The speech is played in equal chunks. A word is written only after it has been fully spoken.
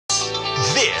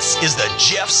is the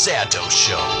Jeff Santos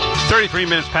Show. 33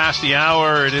 minutes past the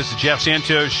hour. It is the Jeff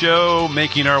Santos Show,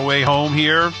 making our way home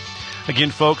here.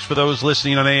 Again, folks, for those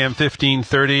listening on AM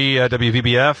 1530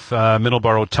 WVBF,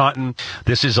 Middleborough, Taunton,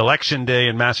 this is Election Day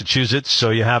in Massachusetts, so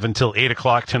you have until 8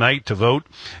 o'clock tonight to vote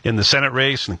in the Senate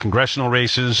race and congressional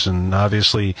races and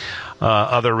obviously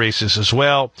other races as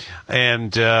well.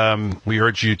 And we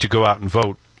urge you to go out and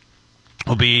vote.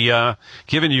 We'll be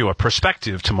giving you a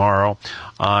perspective tomorrow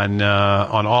on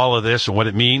all of this and what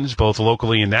it means, both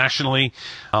locally and nationally.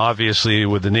 Obviously,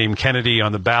 with the name Kennedy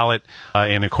on the ballot,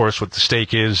 and of course what the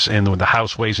stake is, and with the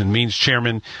House Ways and Means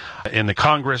Chairman in the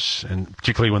Congress, and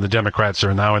particularly when the Democrats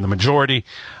are now in the majority,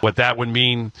 what that would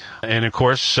mean, and of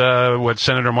course what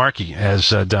Senator Markey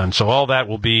has done. So all that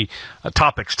will be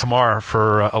topics tomorrow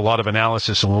for a lot of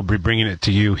analysis, and we'll be bringing it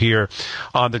to you here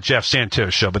on the Jeff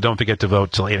Santos Show. But don't forget to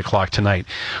vote till 8 o'clock tonight.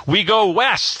 We go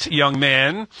west, young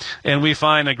man, and we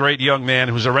find a great young man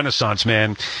who's a Renaissance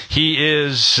man. He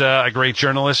is a great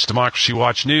journalist, Democracy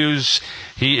Watch News.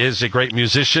 He is a great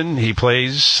musician. He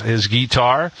plays his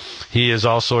guitar. He is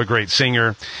also a great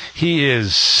singer. He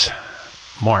is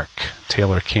Mark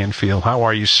Taylor-Canfield. How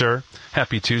are you, sir?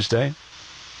 Happy Tuesday.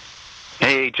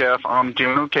 Hey, Jeff. I'm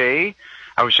doing okay.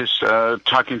 I was just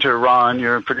talking to Ron,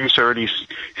 your producer, and he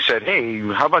said, hey,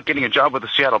 how about getting a job with the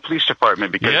Seattle Police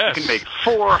Department? Because you can make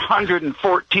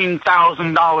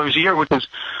 $414,000 a year, which is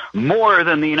more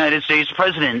than the United States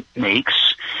president makes.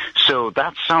 So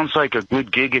that sounds like a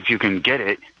good gig if you can get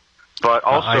it. But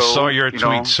also, I saw your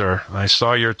tweet, sir. I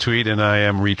saw your tweet, and I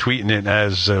am retweeting it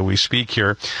as we speak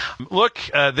here. Look,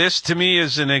 this to me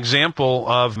is an example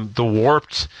of the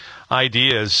warped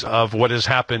ideas of what has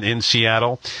happened in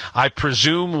Seattle. I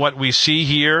presume what we see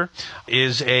here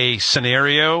is a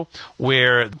scenario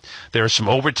where there's some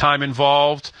overtime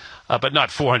involved, but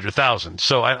not 400,000.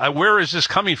 So where is this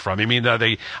coming from? I mean, are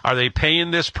they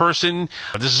paying this person?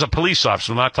 This is a police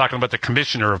officer. I'm not talking about the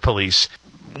commissioner of police.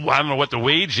 I don't know what the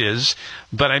wage is,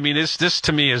 but I mean, this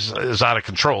to me is out of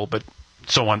control. But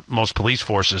so on most police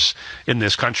forces in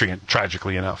this country, and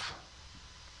tragically enough.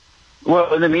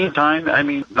 Well, in the meantime, I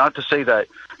mean, not to say that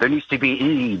there needs to be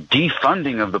any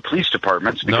defunding of the police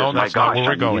departments, because no, that's not where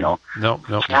we're going. No.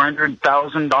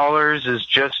 $400,000 is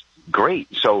just great.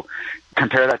 So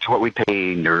compare that to what we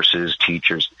pay nurses,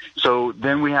 teachers. So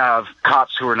then we have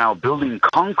cops who are now building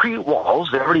concrete walls.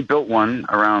 They already built one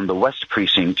around the West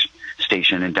Precinct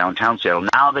station in downtown Seattle.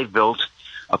 Now they've built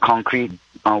a concrete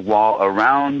wall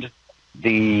around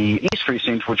the East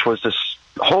Precinct, which was this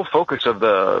whole focus of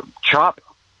the CHOP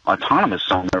autonomous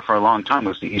zone there for a long time,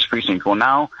 was the East Precinct. Well,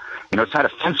 now, it's had a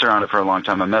fence around it for a long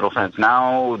time, a metal fence.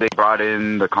 Now they brought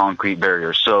in the concrete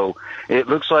barrier. So it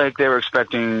looks like they were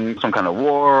expecting some kind of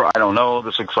war. I don't know.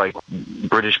 This looks like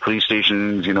British police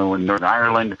stations, in Northern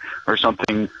Ireland or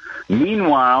something.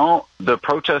 Meanwhile, the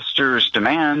protesters'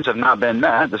 demands have not been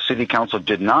met. The city council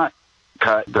did not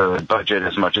cut the budget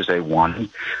as much as they wanted.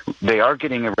 They are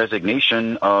getting a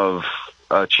resignation of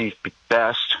Chief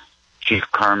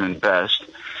Carmen Best,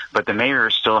 but the mayor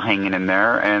is still hanging in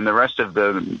there, and the rest of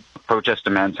the protest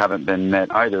demands haven't been met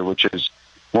either, which is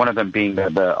one of them being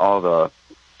that all the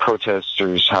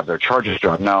protesters have their charges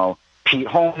dropped. Now, Pete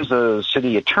Holmes, the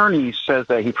city attorney, says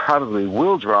that he probably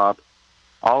will drop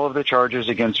all of the charges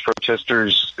against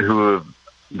protesters who have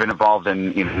been involved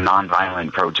in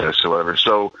nonviolent protests or whatever.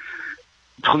 So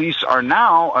police are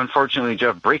now, unfortunately,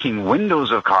 Jeff, breaking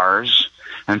windows of cars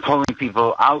and pulling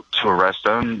people out to arrest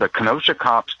them. The Kenosha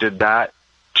cops did that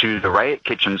to the Riot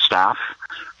Kitchen staff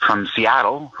from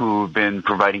Seattle, who've been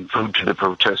providing food to the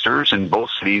protesters in both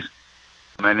cities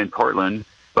and in Portland.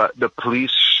 But the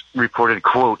police reported,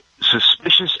 quote,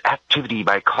 suspicious activity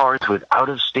by cars with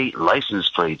out-of-state license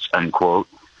plates, unquote.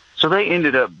 So they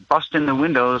ended up busting the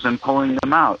windows and pulling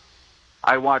them out.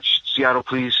 I watched Seattle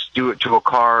police do it to a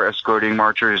car escorting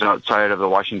marchers outside of the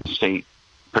Washington State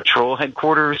Patrol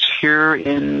headquarters here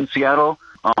in Seattle.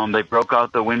 They broke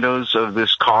out the windows of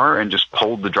this car and just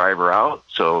pulled the driver out.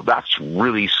 So that's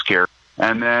really scary.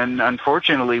 And then,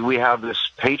 unfortunately, we have this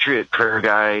Patriot Prayer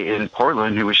guy in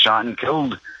Portland who was shot and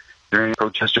killed during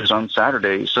protesters on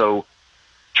Saturday. So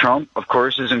Trump, of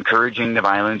course, is encouraging the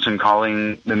violence and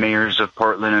calling the mayors of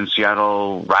Portland and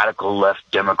Seattle radical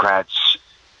left Democrats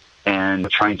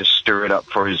and trying to stir it up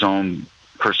for his own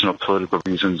personal political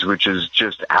reasons, which is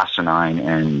just asinine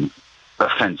and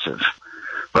offensive.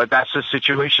 But that's the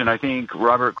situation. I think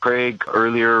Robert Craig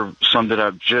earlier summed it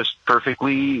up just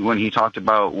perfectly when he talked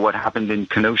about what happened in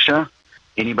Kenosha.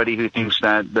 Anybody who thinks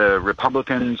that the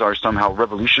Republicans are somehow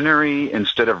revolutionary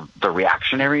instead of the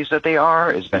reactionaries that they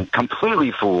are has been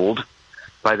completely fooled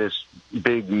by this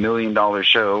big $1 million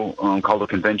show called a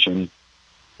convention.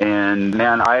 And And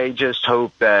man, I just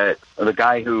hope that the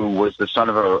guy who was the son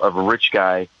of a rich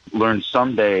guy learns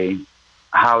someday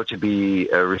how to be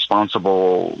a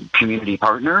responsible community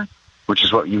partner, which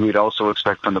is what you would also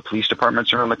expect from the police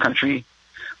departments around the country.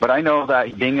 But I know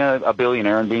that being a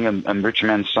billionaire and being a rich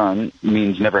man's son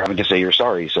means never having to say you're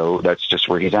sorry. So that's just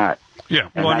where he's at. Yeah,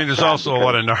 well, I mean, there's also a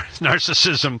lot of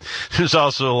narcissism. There's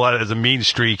also a lot of the mean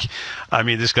streak. I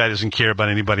mean, this guy doesn't care about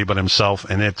anybody but himself,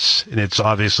 and it's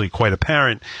obviously quite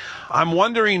apparent. I'm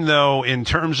wondering, though, in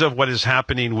terms of what is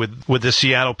happening with the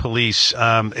Seattle police,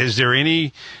 is there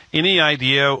any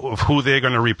idea of who they're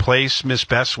going to replace Miss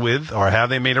Bess with, or have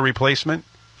they made a replacement?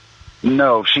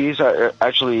 No, she's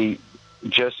actually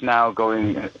just now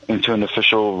going into an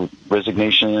official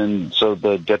resignation. So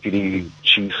the deputy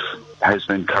chief has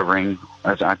been covering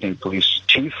as acting police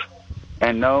chief.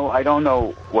 And no, I don't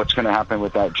know what's going to happen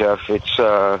with that, Jeff.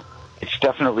 It's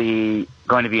definitely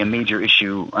going to be a major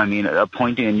issue. I mean,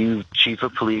 appointing a new chief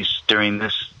of police during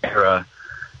this era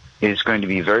is going to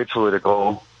be very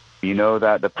political. You know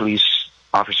that the Police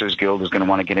Officers Guild is going to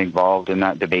want to get involved in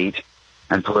that debate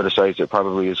and politicize it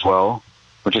probably as well,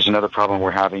 which is another problem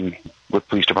we're having with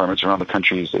police departments around the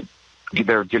country, is that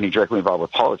they're getting directly involved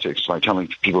with politics by telling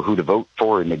people who to vote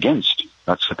for and against.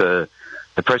 That's what the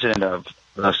president of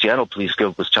the Seattle Police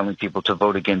Guild was telling people to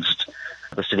vote against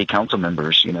the city council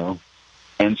members, you know.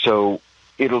 And so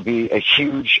it'll be a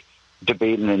huge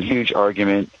debate and a huge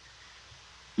argument.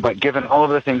 But given all of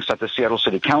the things that the Seattle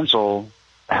City Council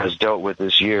has dealt with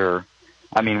this year,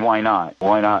 I mean, why not?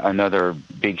 Why not another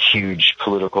big, huge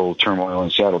political turmoil in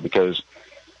Seattle? Because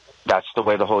that's the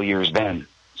way the whole year's been.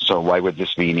 So why would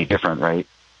this be any different, right?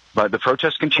 But the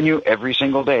protests continue every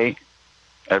single day,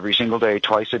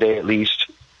 twice a day at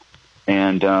least.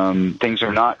 And things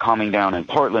are not calming down in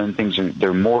Portland.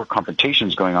 There are more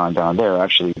confrontations going on down there,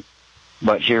 actually.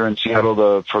 But here in Seattle,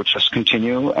 the protests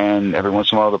continue, and every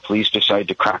once in a while the police decide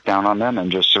to crack down on them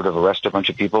and just sort of arrest a bunch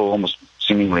of people almost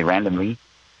seemingly randomly.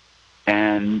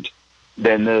 And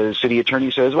then the city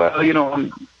attorney says, well, you know,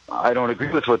 I don't agree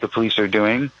with what the police are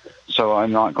doing, so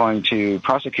I'm not going to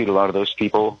prosecute a lot of those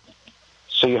people.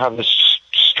 So you have this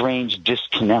strange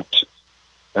disconnect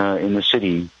in the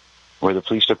city, where the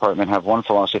police department have one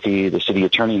philosophy, the city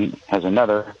attorney has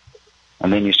another,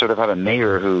 and then you sort of have a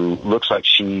mayor who looks like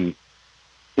she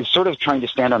is sort of trying to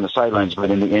stand on the sidelines, but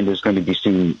in the end is going to be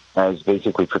seen as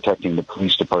basically protecting the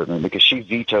police department, because she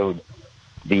vetoed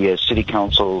the city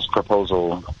council's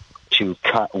proposal to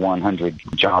cut 100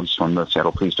 jobs from the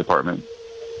Seattle Police Department.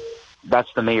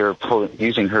 That's the mayor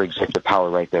using her executive power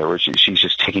right there, where she's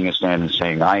just taking a stand and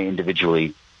saying, I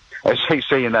individually, as they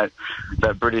say in that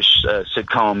British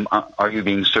sitcom, Are You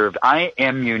Being Served? I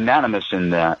am unanimous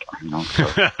in that. You know, so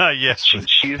yes,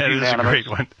 she's that unanimous. Is a great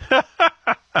one.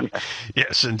 Yeah.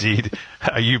 Yes, indeed.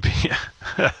 Are you being...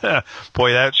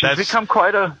 Boy, she's become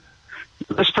quite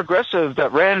this progressive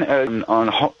that ran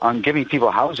on giving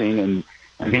people housing and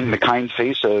being the kind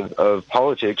face of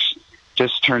politics.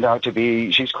 Just turned out to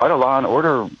be, she's quite a law and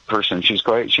order person. She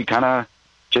kind of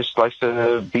just likes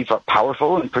to be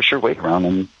powerful and push her weight around,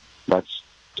 and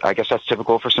I guess that's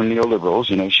typical for some neoliberals.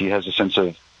 You know, she has a sense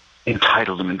of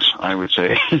entitlement, I would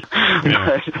say.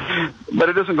 Yeah. but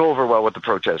it doesn't go over well with the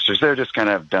protesters. They're just kind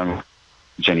of done with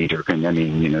Jenny Durkin. I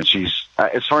mean, you know, she's,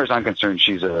 as far as I'm concerned,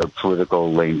 she's a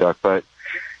political lame duck, but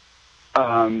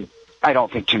I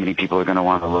don't think too many people are going to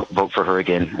want to vote for her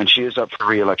again, and she is up for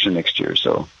re-election next year,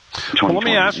 so... Well, let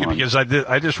me ask you, because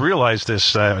I just realized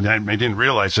this, and I didn't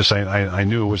realize this, I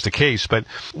knew it was the case, but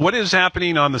what is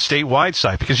happening on the statewide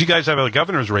side? Because you guys have a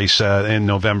governor's race in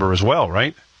November as well,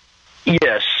 right?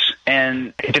 Yes,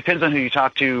 and it depends on who you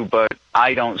talk to, but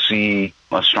I don't see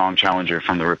a strong challenger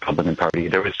from the Republican Party.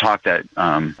 There was talk that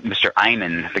Mr.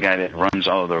 Eyman, the guy that runs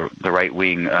all the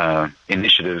right-wing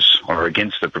initiatives, or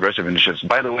against the progressive initiatives.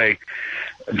 By the way,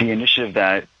 the initiative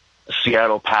that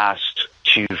Seattle passed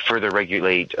to further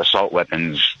regulate assault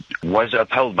weapons was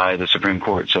upheld by the Supreme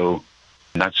Court, so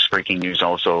that's breaking news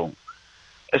also.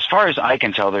 As far as I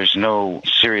can tell, there's no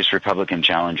serious Republican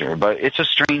challenger, but it's a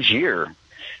strange year,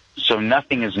 so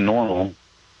nothing is normal.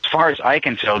 As far as I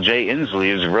can tell, Jay Inslee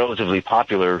is relatively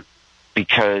popular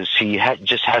because he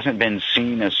just hasn't been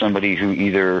seen as somebody who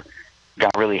either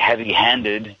got really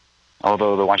heavy-handed,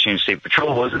 although the Washington State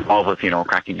Patrol was involved with,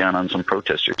 cracking down on some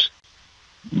protesters.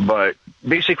 But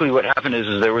basically what happened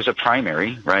is there was a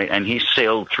primary, right, and he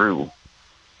sailed through.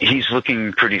 He's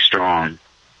looking pretty strong.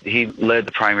 He led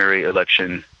the primary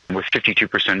election with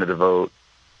 52% of the vote,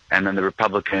 and then the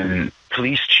Republican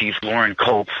police chief, Lauren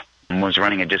Culp, was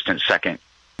running a distant second.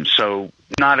 So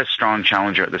not a strong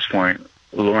challenger at this point.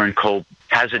 Lauren Culp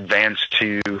has advanced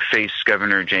to face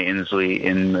Governor Jay Inslee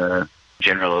in the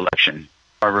general election.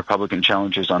 Our Republican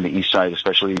challengers on the east side,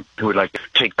 especially, who would like to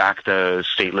take back the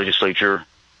state legislature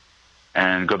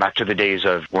and go back to the days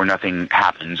of where nothing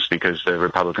happens because the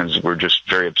Republicans were just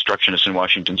very obstructionist in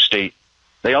Washington state.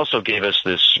 They also gave us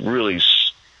this really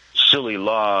silly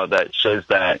law that says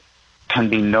that can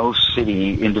be no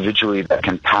city individually that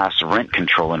can pass rent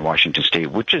control in Washington state,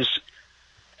 which is,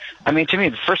 I mean, to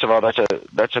me, first of all,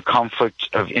 that's a conflict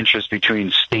of interest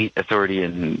between state authority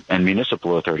and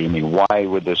municipal authority. I mean, why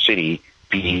would the city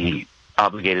be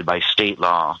obligated by state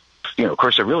law? You know, of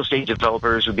course, the real estate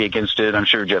developers would be against it. I'm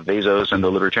sure Jeff Bezos and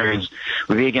the libertarians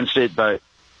would be against it, but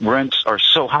rents are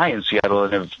so high in Seattle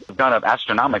and have gone up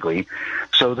astronomically,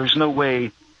 so there's no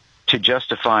way to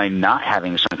justify not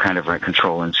having some kind of rent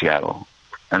control in Seattle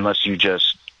unless you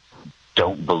just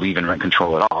don't believe in rent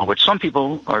control at all, which some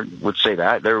people would say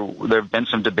that. There have been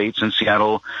some debates in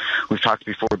Seattle. We've talked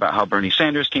before about how Bernie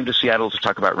Sanders came to Seattle to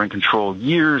talk about rent control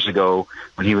years ago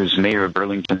when he was mayor of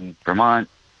Burlington, Vermont,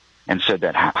 and said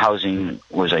that housing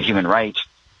was a human right.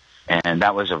 And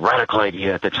that was a radical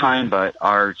idea at the time, but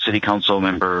our city council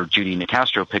member, Judy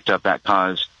Nicastro, picked up that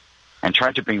cause and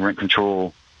tried to bring rent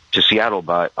control to Seattle,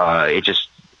 but it just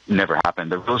never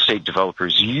happened. The real estate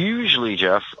developers usually,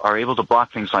 Jeff, are able to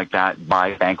block things like that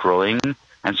by bankrolling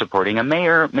and supporting a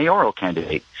mayoral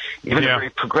candidate, even a very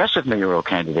progressive mayoral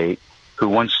candidate who,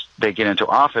 once they get into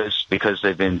office, because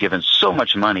they've been given so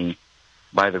much money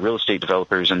by the real estate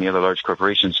developers and the other large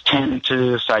corporations, tend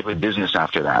to side with business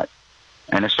after that.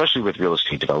 And especially with real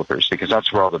estate developers, because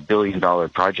that's where all the billion-dollar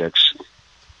projects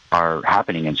are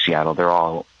happening in Seattle. They're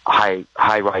all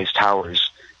high-rise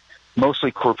towers,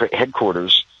 mostly corporate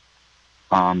headquarters,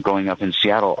 going up in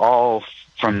Seattle, all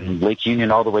from Lake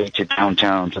Union all the way to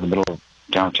downtown, to the middle of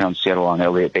downtown Seattle on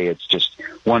Elliott Bay. It's just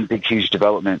one big, huge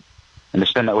development, and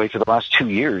it's been that way for the last 2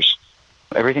 years.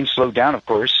 Everything slowed down, of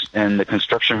course, and the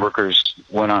construction workers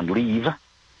went on leave.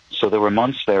 So there were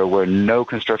months there where no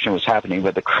construction was happening,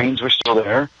 but the cranes were still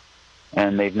there,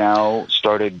 and they've now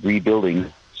started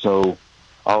rebuilding. So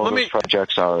all of those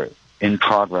projects are in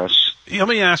progress. Let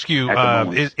me ask you,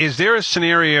 is there a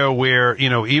scenario where, you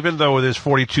know, even though there's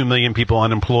 42 million people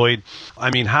unemployed,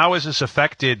 I mean, how has this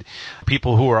affected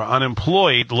people who are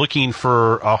unemployed looking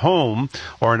for a home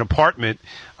or an apartment?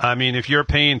 I mean, if you're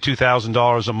paying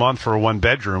 $2,000 a month for a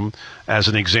one-bedroom, as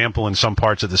an example, in some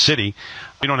parts of the city,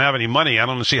 you don't have any money. I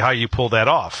don't see how you pull that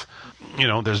off. You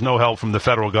know, there's no help from the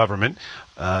federal government.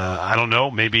 I don't know.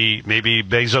 Maybe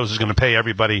Bezos is going to pay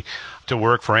everybody to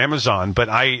work for Amazon, but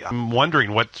I'm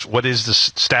wondering what is the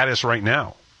status right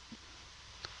now?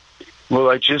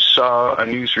 Well, I just saw a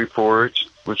news report,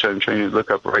 which I'm trying to look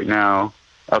up right now,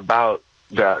 about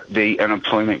the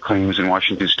unemployment claims in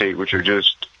Washington State, which are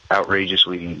just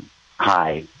outrageously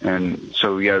high. And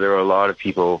so, yeah, there are a lot of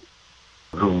people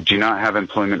who do not have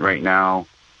employment right now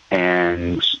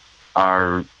and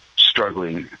are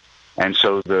struggling. And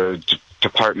so the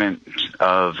Department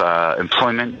of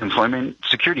Employment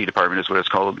Security Department is what it's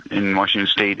called in Washington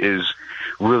State, is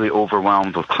really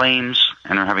overwhelmed with claims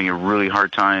and are having a really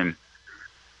hard time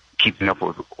keeping up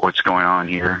with what's going on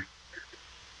here.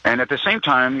 And at the same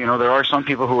time, you know, there are some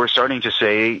people who are starting to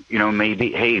say, you know,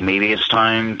 maybe it's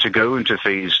time to go into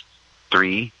phase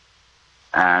 3.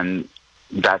 And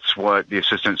that's what the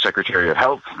Assistant Secretary of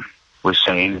Health was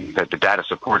saying, that the data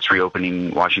supports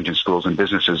reopening Washington schools and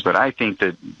businesses. But I think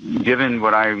that, given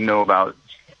what I know about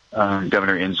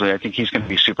Governor Inslee, I think he's going to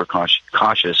be super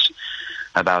cautious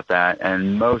about that.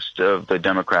 And most of the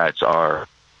Democrats are.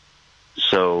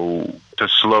 So the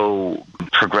slow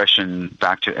progression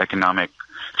back to economic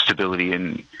stability,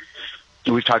 and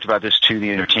we've talked about this too,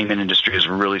 the entertainment industry has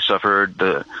really suffered.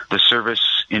 The service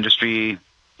industry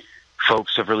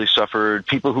folks have really suffered.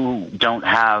 People who don't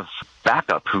have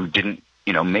backup, who didn't,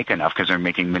 you know, make enough because they're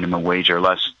making minimum wage or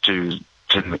less to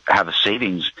have a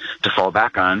savings to fall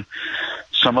back on.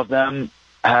 Some of them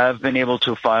have been able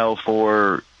to file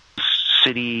for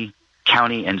city,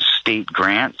 county, and state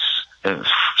grants,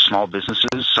 small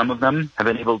businesses. Some of them have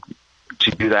been able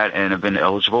to do that and have been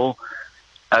eligible.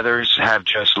 Others have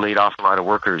just laid off a lot of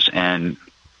workers, and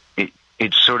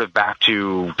it's sort of back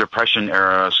to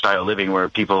Depression-era style living, where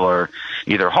people are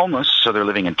either homeless, so they're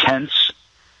living in tents,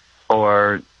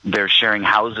 or they're sharing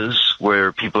houses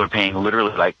where people are paying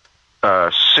literally like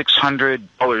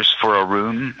 $600 for a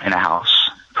room in a house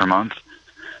per month,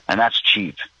 and that's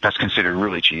cheap. That's considered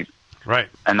really cheap. Right.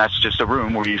 And that's just a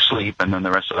room where you sleep, and then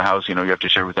the rest of the house, you know, you have to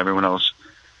share with everyone else.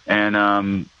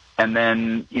 And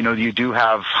then, you know, you do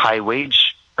have high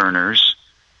wage earners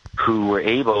who were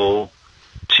able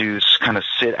to kind of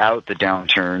sit out the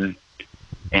downturn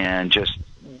and just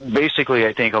basically,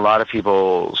 I think a lot of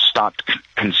people stopped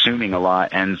consuming a lot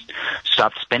and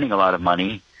stopped spending a lot of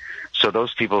money. So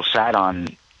those people sat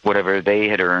on whatever they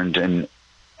had earned and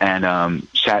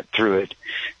sat through it.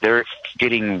 They're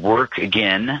getting work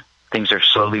again. Things are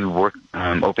slowly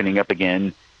opening up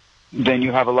again. Then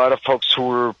you have a lot of folks who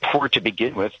were poor to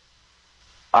begin with.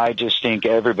 I just think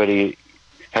everybody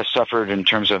has suffered in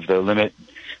terms of the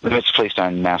limits placed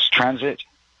on mass transit,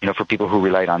 for people who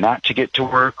relied on that to get to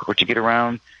work or to get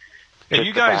around. Hey,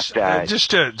 you guys, just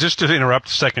to interrupt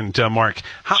a second, Mark,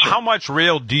 how much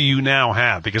rail do you now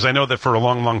have? Because I know that for a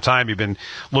long, long time you've been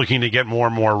looking to get more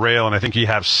and more rail, and I think you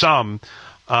have some.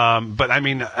 But, I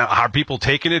mean, are people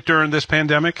taking it during this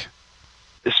pandemic?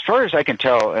 As far as I can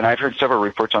tell, and I've heard several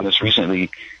reports on this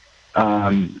recently,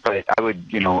 but I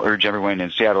would, urge everyone in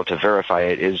Seattle to verify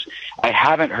it, is I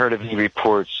haven't heard of any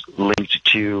reports linked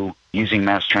to using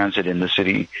mass transit in the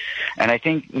city. And I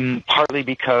think partly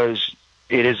because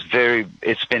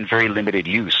it's been very limited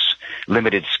use,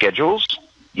 limited schedules,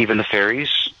 even the ferries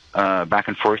back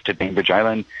and forth to Bainbridge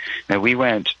Island. Now, we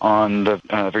went on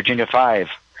the Virginia 5,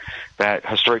 that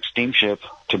historic steamship,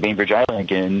 to Bainbridge Island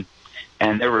again,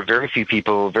 and there were very few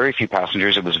people, very few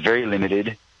passengers. It was very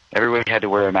limited. Everybody had to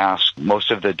wear a mask.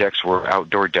 Most of the decks were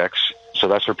outdoor decks, so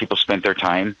that's where people spent their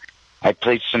time. I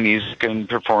played some music and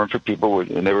performed for people,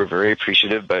 and they were very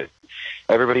appreciative, but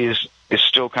everybody is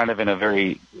still kind of in a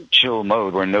very chill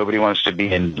mode where nobody wants to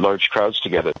be in large crowds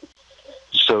together.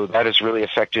 So that has really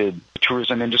affected the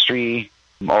tourism industry.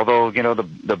 Although,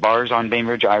 the bars on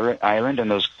Bainbridge Island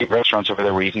and those restaurants over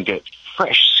there where you can get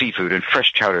fresh seafood and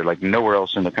fresh chowder like nowhere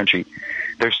else in the country,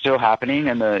 they're still happening,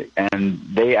 and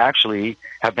they actually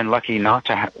have been lucky not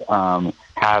to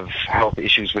have health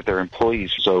issues with their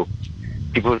employees. So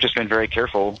people have just been very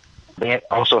careful. They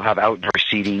also have outdoor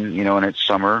seating, and it's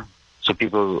summer, so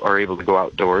people are able to go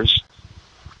outdoors.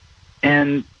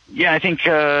 And yeah, I think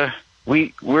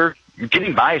we're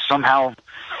getting by somehow,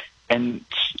 and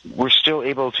we're still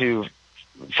able to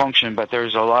function, but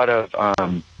there's a lot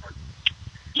of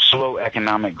slow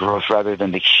economic growth rather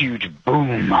than the huge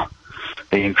boom,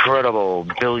 the incredible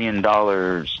 $1 billion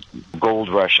gold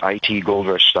rush, IT gold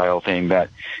rush style thing that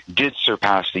did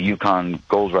surpass the Yukon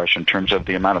gold rush in terms of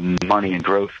the amount of money and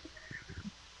growth.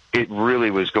 It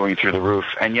really was going through the roof,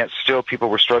 and yet still people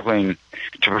were struggling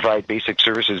to provide basic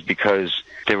services because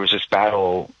there was this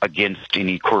battle against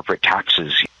any corporate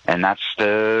taxes. And that's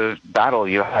the battle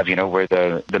you have, where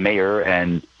the mayor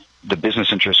and the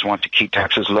business interests want to keep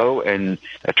taxes low and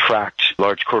attract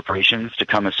large corporations to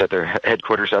come and set their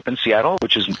headquarters up in Seattle,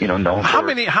 which is, known for how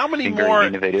many more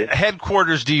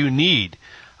headquarters do you need?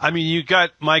 I mean, you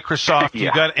got Microsoft,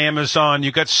 you got Amazon,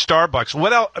 you got Starbucks.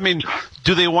 What else? I mean,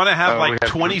 do they want to have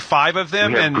 25 of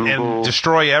them and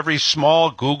destroy every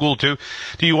small Google too?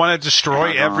 Do you want to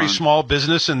destroy every small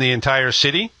business in the entire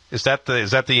city? Is that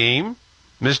the aim,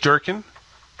 Ms. Durkin?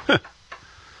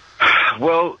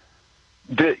 Well,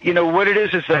 what it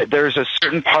is that there's a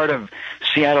certain part of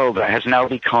Seattle that has now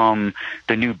become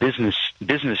the new business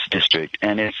district,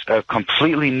 and it's a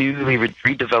completely newly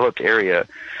redeveloped area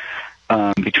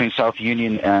between South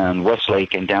Union and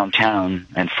Westlake and downtown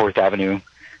and 4th Avenue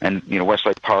and,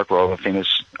 Westlake Park, where all the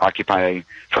famous Occupy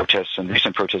protests and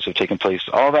recent protests have taken place.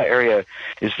 All that area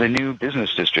is the new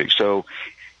business district. So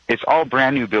it's all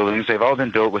brand new buildings. They've all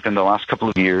been built within the last couple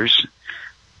of years.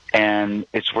 And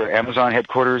it's where Amazon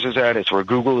headquarters is at. It's where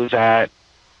Google is at.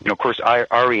 Of course,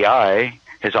 REI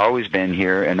has always been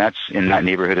here, and that's in that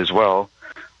neighborhood as well.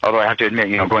 Although I have to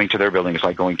admit, going to their building is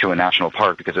like going to a national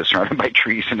park because it's surrounded by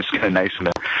trees and it's kind of nice in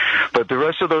there. But the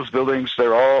rest of those buildings,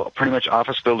 they're all pretty much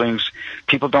office buildings.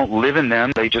 People don't live in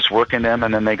them. They just work in them,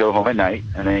 and then they go home at night.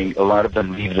 And a lot of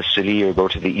them leave the city or go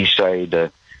to the east side,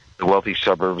 the wealthy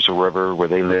suburbs or wherever where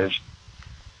they live.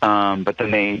 But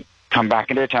then they come back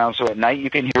into town. So at night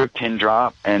you can hear a pin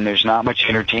drop, and there's not much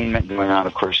entertainment going on,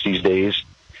 of course, these days.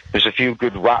 There's a few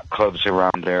good rock clubs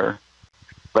around there.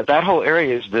 But that whole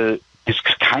area is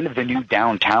kind of the new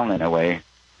downtown in a way,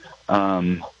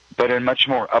 but a much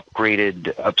more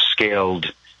upgraded,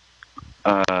 upscaled,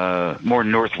 more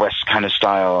Northwest kind of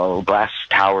style, glass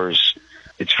towers.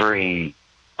 It's very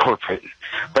corporate.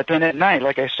 But then at night,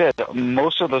 like I said,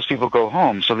 most of those people go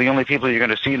home, so the only people you're going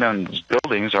to see in those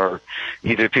buildings are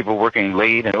either people working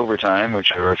late and overtime,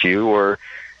 which are a few, or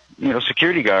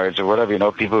security guards or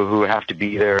whatever, people who have to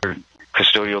be there,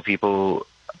 custodial people.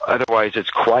 Otherwise, it's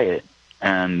quiet.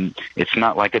 And it's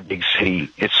not like a big city.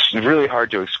 It's really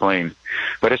hard to explain.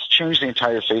 But it's changed the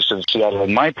entire face of Seattle.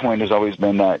 And my point has always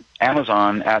been that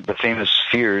Amazon at the famous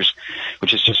Spheres,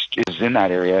 which is in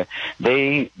that area,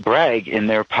 they brag in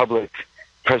their public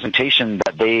presentation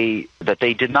that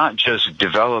they did not just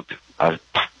develop a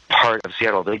part of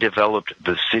Seattle, they developed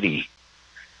the city.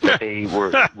 that they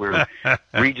were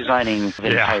redesigning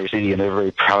the entire city, and they're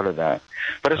very proud of that.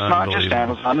 But it's not just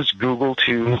Amazon; it's Google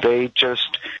too. They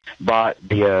just bought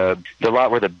the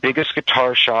lot where the biggest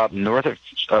guitar shop north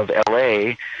of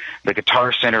LA, the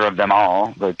Guitar Center of them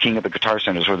all, the king of the guitar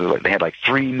centers, where they had like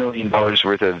 $3 million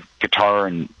worth of guitar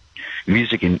and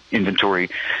music inventory.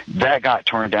 That got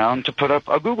torn down to put up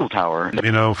a Google Tower.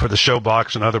 You know, for the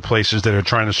Showbox and other places that are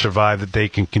trying to survive, that they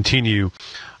can continue.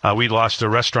 We lost a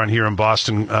restaurant here in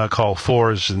Boston called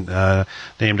Fours,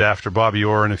 named after Bobby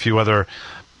Orr and a few other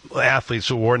athletes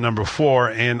who wore number 4.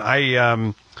 And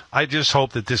I just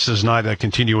hope that this is not a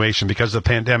continuation because of the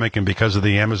pandemic and because of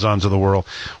the Amazons of the world.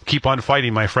 Keep on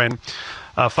fighting, my friend.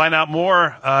 Find out more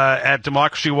at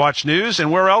Democracy Watch News.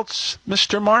 And where else,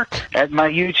 Mr. Mark? At my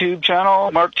YouTube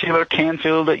channel, Mark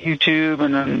Taylor-Canfield at YouTube,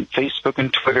 and then Facebook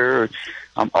and Twitter.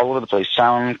 I'm all over the place.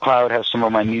 SoundCloud has some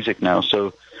of my music now.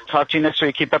 So talk to you next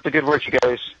week. Keep up the good work, you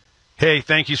guys. Hey,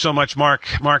 thank you so much, Mark.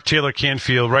 Mark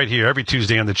Taylor-Canfield, right here every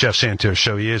Tuesday on the Jeff Santos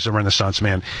Show. He is a Renaissance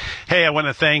man. Hey, I want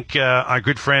to thank our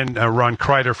good friend Ron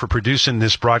Kreider for producing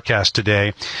this broadcast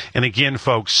today. And again,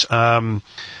 folks,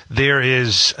 there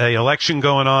is an election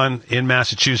going on in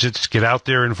Massachusetts. Get out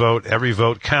there and vote. Every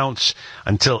vote counts.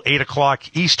 Until 8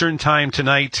 o'clock Eastern time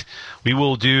tonight, we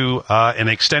will do an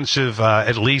extensive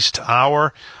at least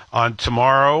hour on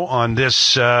tomorrow on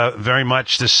this very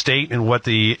much the state and what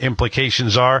the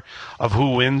implications are of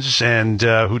who wins and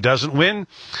who doesn't win.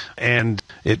 And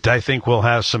it, I think, will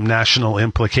have some national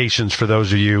implications for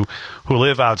those of you who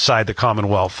live outside the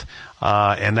Commonwealth.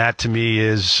 And that, to me,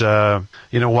 is, why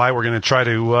we're going to try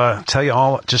to tell you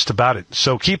all just about it.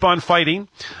 So keep on fighting.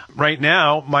 Right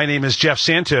now, my name is Jeff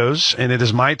Santos, and it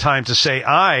is my time to say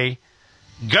I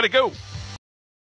gotta go.